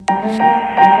Hello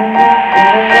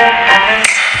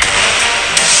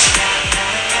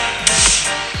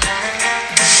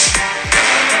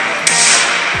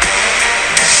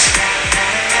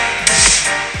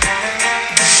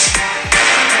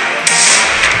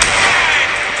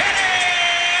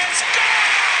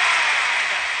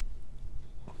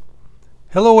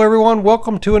everyone,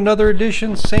 welcome to another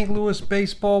edition St. Louis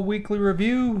Baseball Weekly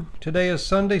Review. Today is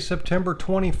Sunday, September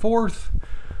 24th.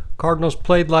 Cardinals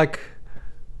played like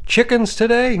chickens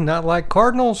today, not like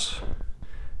Cardinals.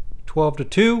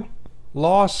 12-2,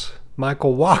 loss.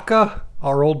 Michael Wacha,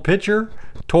 our old pitcher,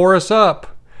 tore us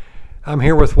up. I'm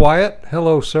here with Wyatt.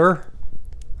 Hello, sir.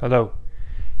 Hello.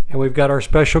 And we've got our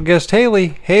special guest,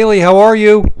 Haley. Haley, how are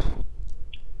you?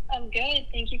 I'm good.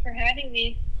 Thank you for having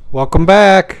me. Welcome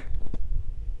back.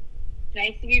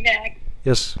 Nice to be back.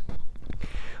 Yes.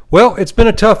 Well, it's been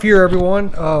a tough year,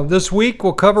 everyone. This week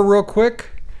we'll cover real quick.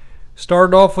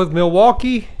 Started off with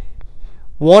Milwaukee,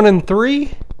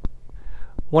 1-3.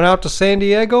 Went out to San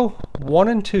Diego,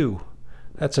 1-2.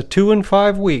 That's a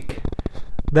 2-5 week.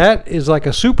 That is like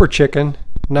a super chicken,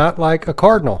 not like a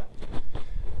Cardinal.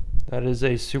 That is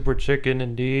a super chicken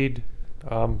indeed.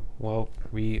 Well,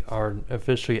 we are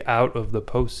officially out of the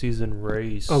postseason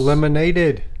race.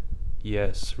 Eliminated.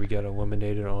 Yes, we got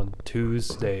eliminated on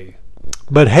Tuesday.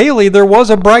 But Haley, there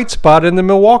was a bright spot in the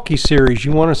Milwaukee series.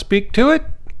 You want to speak to it?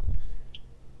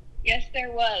 Yes,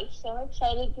 there was. So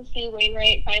excited to see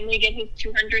Wainwright finally get his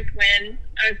 200th win.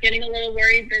 I was getting a little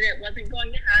worried that it wasn't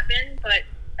going to happen, but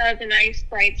that was a nice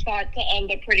bright spot to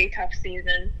end a pretty tough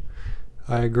season.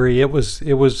 I agree. It was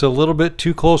a little bit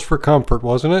too close for comfort,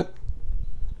 wasn't it?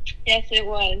 Yes, it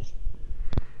was.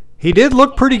 He did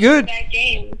look pretty good. That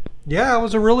game. Yeah, it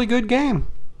was a really good game.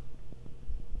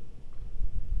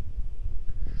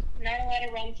 Not a lot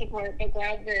of run support, but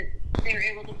glad that they were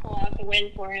able to pull out the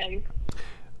win for him.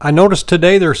 I noticed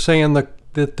today they're saying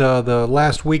that the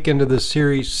last weekend of this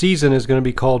season is going to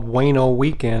be called Wayno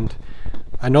Weekend.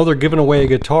 I know they're giving away a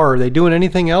guitar. Are they doing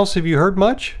anything else? Have you heard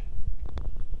much?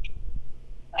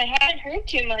 I haven't heard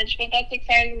too much, but that's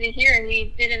exciting to hear. And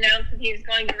he did announce that he was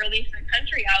going to release a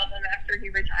country album after he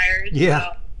retired. Yeah,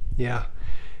 so. Yeah.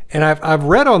 And I've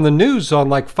read on the news on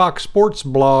like Fox Sports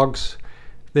blogs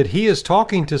that he is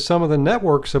talking to some of the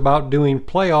networks about doing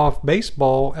playoff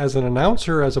baseball as an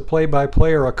announcer, as a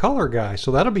play-by-play or a color guy.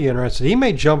 So that'll be interesting. He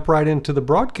may jump right into the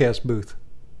broadcast booth.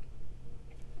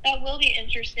 That will be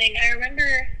interesting. I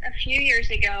remember a few years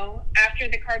ago, after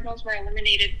the Cardinals were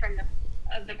eliminated from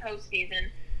the postseason,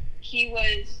 he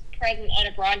was present on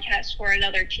a broadcast for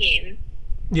another team.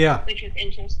 Yeah. Which was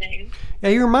interesting. Yeah,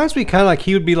 he reminds me kind of like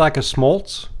he would be like a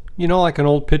Smoltz. You know, like an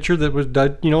old pitcher that was,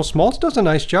 Smoltz does a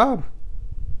nice job.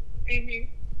 Mm-hmm.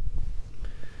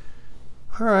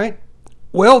 All right.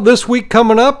 Well, this week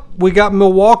coming up, we got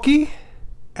Milwaukee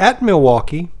at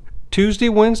Milwaukee, Tuesday,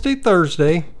 Wednesday,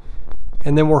 Thursday,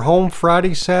 and then we're home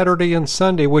Friday, Saturday, and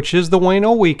Sunday, which is the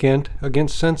Wayno weekend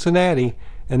against Cincinnati,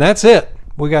 and that's it.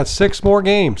 We got 6 more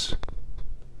games.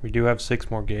 We do have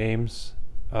 6 more games.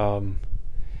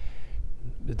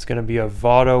 It's going to be a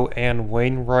Votto and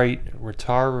Wainwright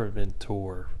retirement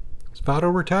tour. Is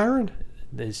Votto retiring?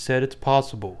 They said it's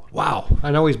possible. Wow.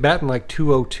 I know he's batting like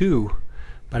 202,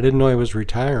 but I didn't know he was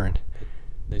retiring.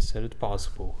 They said it's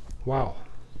possible. Wow.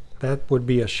 That would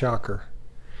be a shocker.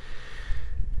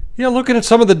 Yeah, looking at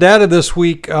some of the data this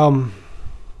week, a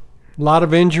lot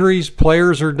of injuries.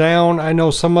 Players are down. I know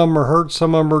some of them are hurt.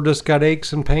 Some of them are just got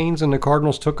aches and pains, and the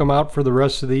Cardinals took them out for the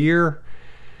rest of the year.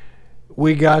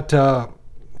 We got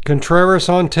Contreras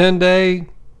on 10-day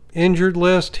injured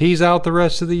list. He's out the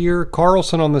rest of the year.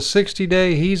 Carlson on the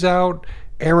 60-day. He's out.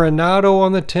 Arenado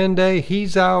on the 10-day.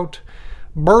 He's out.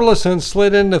 Burleson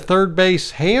slid into third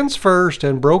base hands first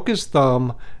and broke his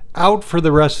thumb. Out for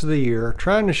the rest of the year.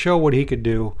 Trying to show what he could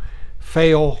do.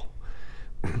 Fail.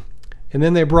 And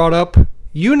then they brought up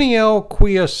Yuniel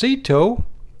Cuisito,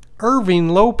 Irving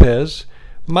Lopez,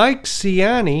 Mike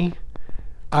Ciani,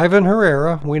 Ivan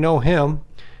Herrera. We know him.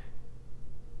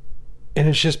 And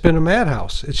it's just been a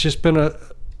madhouse. It's just been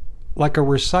like a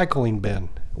recycling bin.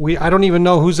 I don't even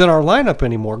know who's in our lineup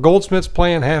anymore. Goldsmith's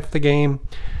playing half the game.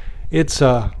 It's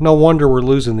no wonder we're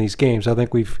losing these games. I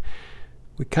think we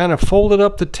kind of folded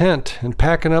up the tent and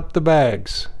packing up the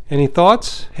bags. Any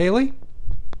thoughts, Haley?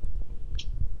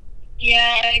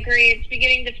 Yeah, I agree. It's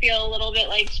beginning to feel a little bit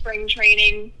like spring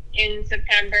training in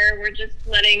September. We're just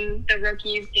letting the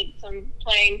rookies get some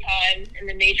playing time in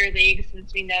the major leagues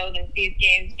since we know that these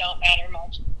games don't matter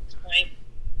much at this point.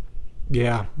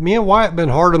 Yeah. Me and Wyatt been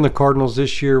hard on the Cardinals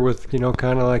this year with,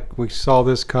 kind of like we saw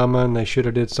this coming. They should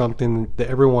have did something that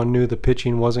everyone knew the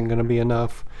pitching wasn't going to be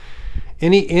enough.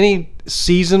 Any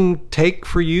season take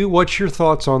for you? What's your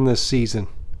thoughts on this season?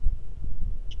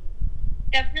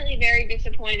 Definitely very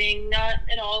disappointing. Not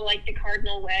at all like the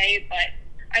Cardinal way, but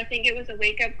I think it was a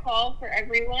wake-up call for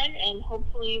everyone, and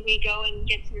hopefully we go and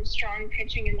get some strong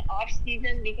pitching in the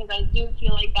off-season, because I do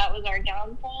feel like that was our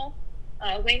downfall.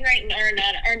 Wainwright and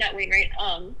Arenado, or not Wainwright,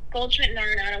 Goldschmidt and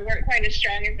Arenado weren't quite as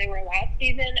strong as they were last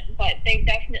season, but they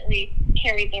definitely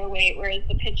carried their weight, whereas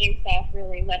the pitching staff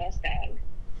really let us down.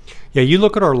 Yeah, you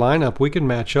look at our lineup, we can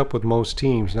match up with most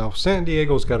teams. Now, San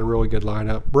Diego's got a really good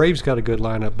lineup. Braves got a good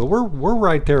lineup, but we're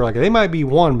right there. Like, they might be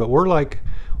 1, but we're like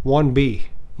 1B.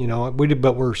 You know,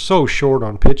 but we're so short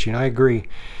on pitching. I agree.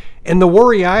 And the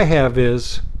worry I have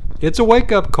is it's a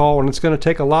wake-up call, and it's going to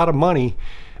take a lot of money,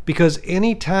 because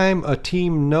anytime a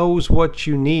team knows what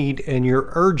you need and you're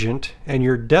urgent and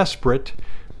you're desperate,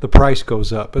 the price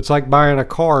goes up. It's like buying a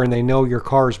car and they know your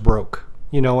car's broke.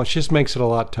 You know, it just makes it a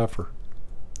lot tougher.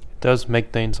 It does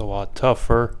make things a lot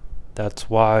tougher.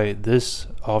 That's why this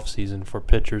offseason for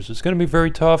pitchers is going to be very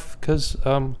tough, because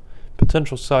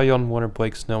potential Cy Young winner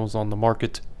Blake Snell's on the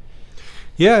market.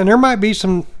 Yeah, and there might be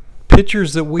some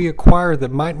pitchers that we acquire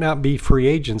that might not be free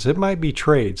agents. It might be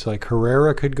trades. Like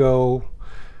Herrera could go,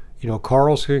 you know,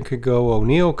 Carlson could go,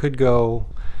 O'Neill could go,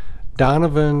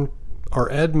 Donovan or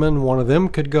Edman, one of them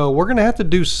could go. We're going to have to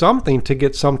do something to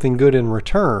get something good in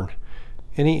return.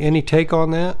 Any take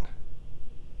on that?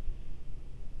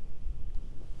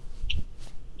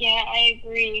 Yeah, I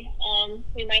agree.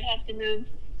 We might have to move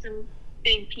some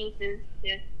big pieces to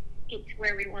get to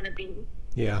where we want to be.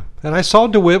 Yeah, and I saw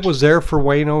DeWitt was there for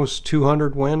Waino's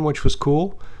 200 win, which was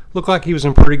cool. Looked like he was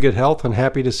in pretty good health, and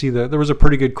happy to see that there was a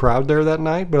pretty good crowd there that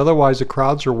night, but otherwise the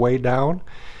crowds are way down.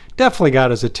 Definitely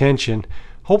got his attention.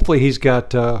 Hopefully he's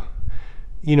got,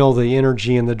 you know, the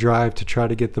energy and the drive to try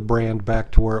to get the brand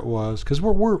back to where it was, because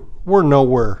we're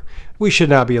nowhere. We should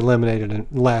not be eliminated and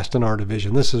last in our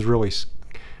division. This is really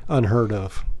unheard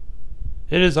of.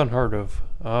 It is unheard of.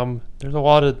 There's a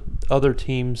lot of other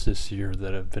teams this year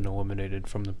that have been eliminated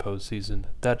from the postseason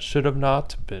that should have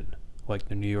not been, like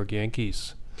the New York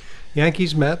Yankees.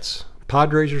 Yankees, Mets,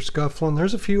 Padres are scuffling.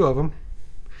 There's a few of them.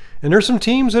 And there's some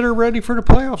teams that are ready for the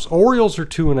playoffs. Orioles are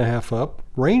 2.5 up.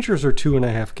 Rangers are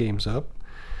 2.5 games up.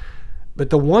 But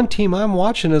the one team I'm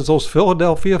watching is those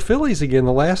Philadelphia Phillies again.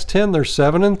 The last 10, they're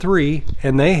 7-3,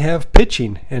 and they have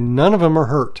pitching, and none of them are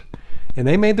hurt. And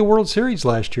they made the World Series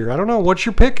last year. I don't know. What's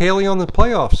your pick, Haley, on the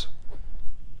playoffs?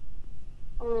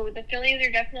 Oh, the Phillies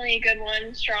are definitely a good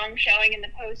one. Strong showing in the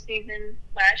postseason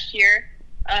last year.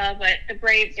 But the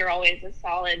Braves are always a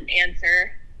solid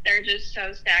answer. They're just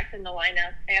so stacked in the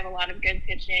lineup. They have a lot of good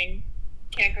pitching.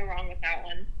 Can't go wrong with that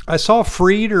one. I saw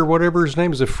Fried, or whatever his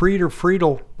name is, Fried or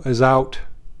Friedel, is out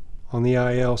on the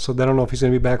IL. So I don't know if he's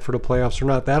going to be back for the playoffs or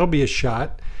not. That'll be a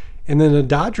shot. And then the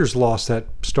Dodgers lost that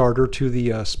starter to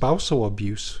the spousal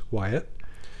abuse, Wyatt.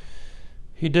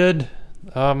 He did.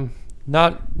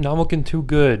 Not looking too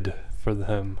good for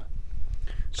them.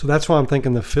 So that's why I'm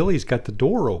thinking the Phillies got the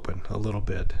door open a little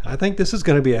bit. I think this is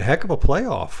going to be a heck of a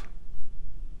playoff.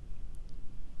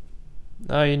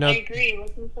 I agree.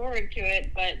 Looking forward to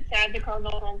it, but sad the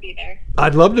Cardinals won't be there.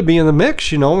 I'd love to be in the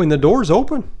mix, you know. I mean, the door's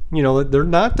open. You know, they're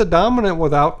not the dominant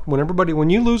when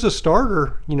you lose a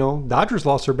starter, you know, Dodgers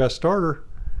lost their best starter.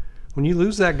 When you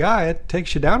lose that guy, it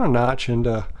takes you down a notch,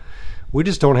 and we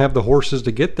just don't have the horses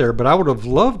to get there. But I would have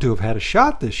loved to have had a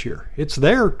shot this year. It's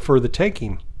there for the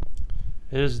taking.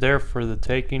 It is there for the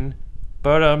taking.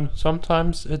 But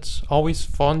sometimes it's always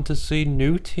fun to see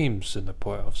new teams in the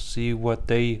playoffs, see what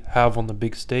they have on the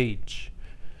big stage.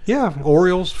 Yeah,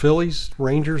 Orioles, Phillies,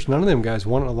 Rangers, none of them guys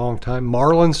won in a long time.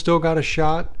 Marlins still got a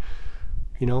shot.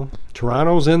 You know,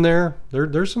 Toronto's in there.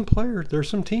 There's some players. There's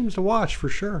some teams to watch for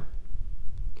sure.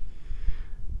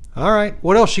 All right,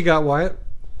 what else you got, Wyatt?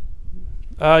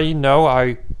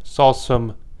 I saw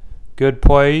some good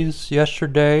plays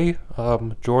yesterday.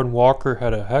 Jordan Walker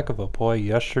had a heck of a play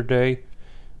yesterday.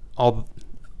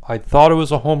 I thought it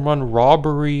was a home run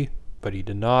robbery, but he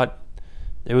did not.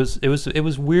 It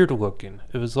was weird looking.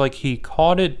 It was like he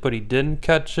caught it, but he didn't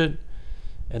catch it,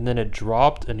 and then it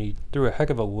dropped, and he threw a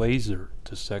heck of a laser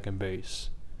to second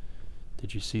base.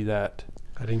 Did you see that?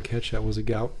 I didn't catch that. Was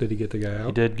he out? Did he get the guy out?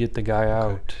 He did get the guy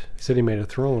out. Okay. He said he made a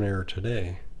throwing error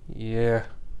today. Yeah.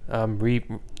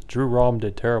 Drew Rom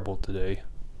did terrible today.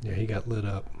 Yeah, he got lit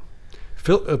up.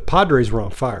 Padres were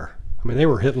on fire. I mean, they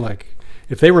were hitting like,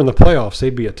 if they were in the playoffs,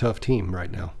 they'd be a tough team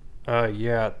right now.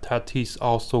 Yeah, Tatis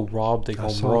also robbed a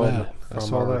home run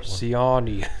from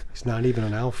Ciani. He's not even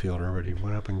an outfielder, but he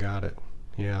went up and got it.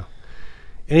 Yeah.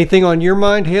 Anything on your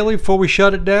mind, Haley, before we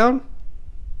shut it down?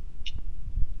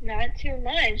 Not too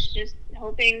much. Just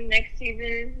hoping next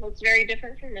season looks very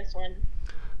different from this one.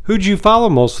 Who'd you follow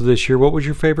most of this year? What was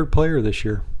your favorite player this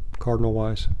year,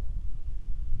 Cardinal-wise?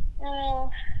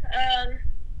 Well,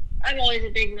 I'm always a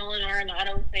big Nolan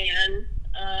Arenado fan.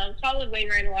 Followed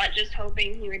Wainwright a lot, just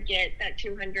hoping he would get that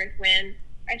 200th win.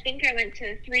 I think I went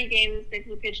to 3 games that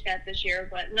he pitched at this year,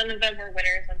 but none of them were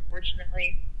winners,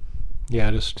 unfortunately.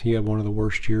 Yeah, he had one of the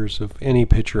worst years of any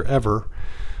pitcher ever,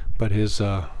 but he's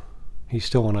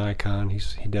still an icon. He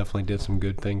definitely did some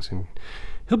good things, and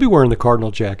he'll be wearing the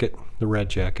Cardinal jacket, the red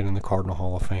jacket, in the Cardinal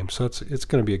Hall of Fame. So it's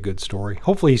going to be a good story.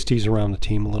 Hopefully he stays around the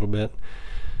team a little bit,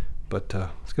 but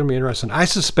it's going to be interesting. I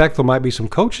suspect there might be some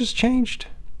coaches changed.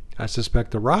 I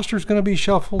suspect the roster's going to be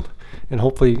shuffled, and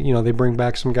hopefully, they bring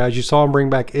back some guys. You saw him bring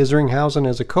back Isringhausen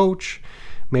as a coach.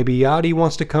 Maybe Yachty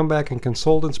wants to come back and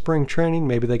consult in spring training.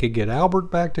 Maybe they could get Albert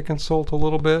back to consult a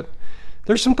little bit.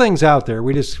 There's some things out there.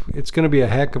 It's going to be a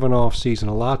heck of an off season,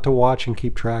 a lot to watch and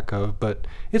keep track of, but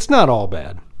it's not all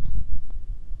bad.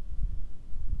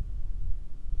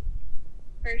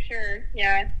 For sure,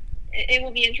 yeah. It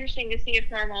will be interesting to see if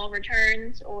Marmol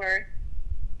returns, or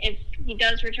if he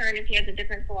does return, if he has a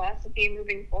different philosophy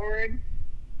moving forward.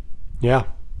 Yeah,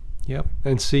 yep.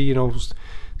 And see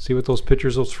what those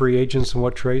pitchers, those free agents, and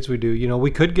what trades we do.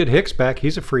 We could get Hicks back.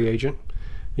 He's a free agent.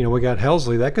 We got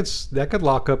Helsley. That could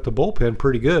lock up the bullpen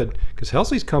pretty good, because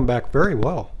Helsley's come back very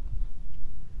well.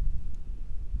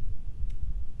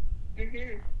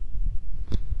 Mm-hmm.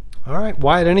 All right,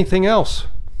 Wyatt. Anything else?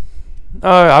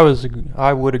 I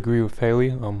would agree with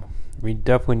Haley. We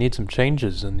definitely need some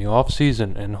changes in the off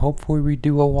season, and hopefully we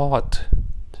do a lot.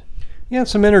 Yeah, and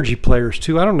some energy players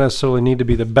too. I don't necessarily need to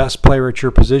be the best player at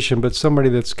your position, but somebody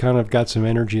that's kind of got some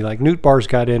energy. Like Newt Barr's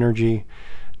got energy.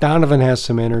 Donovan has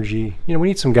some energy. We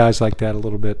need some guys like that a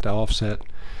little bit to offset.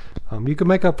 You can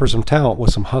make up for some talent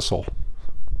with some hustle.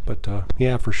 But,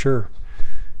 yeah, for sure.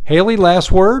 Haley,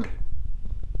 last word?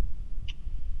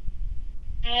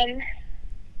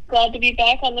 Glad to be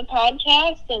back on the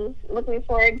podcast, and looking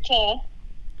forward to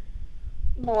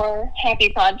more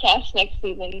happy podcasts next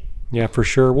season. Yeah, for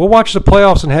sure. We'll watch the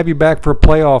playoffs and have you back for a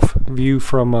playoff view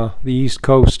from the East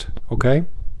Coast, okay?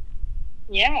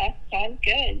 Yeah, sounds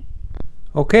good.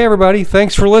 Okay, everybody,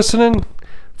 thanks for listening.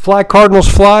 Fly, Cardinals,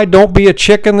 fly. Don't be a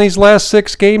chicken these last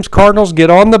 6 games. Cardinals, get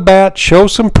on the bat, show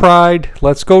some pride.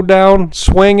 Let's go down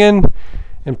swinging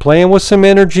and playing with some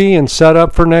energy and set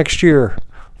up for next year.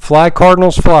 Fly,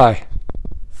 Cardinals, fly.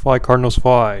 Fly, Cardinals,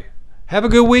 fly. Have a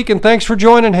good week, and thanks for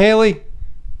joining, Haley.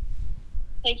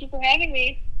 Thank you for having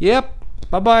me. Yep.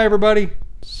 Bye-bye, everybody.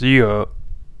 See ya.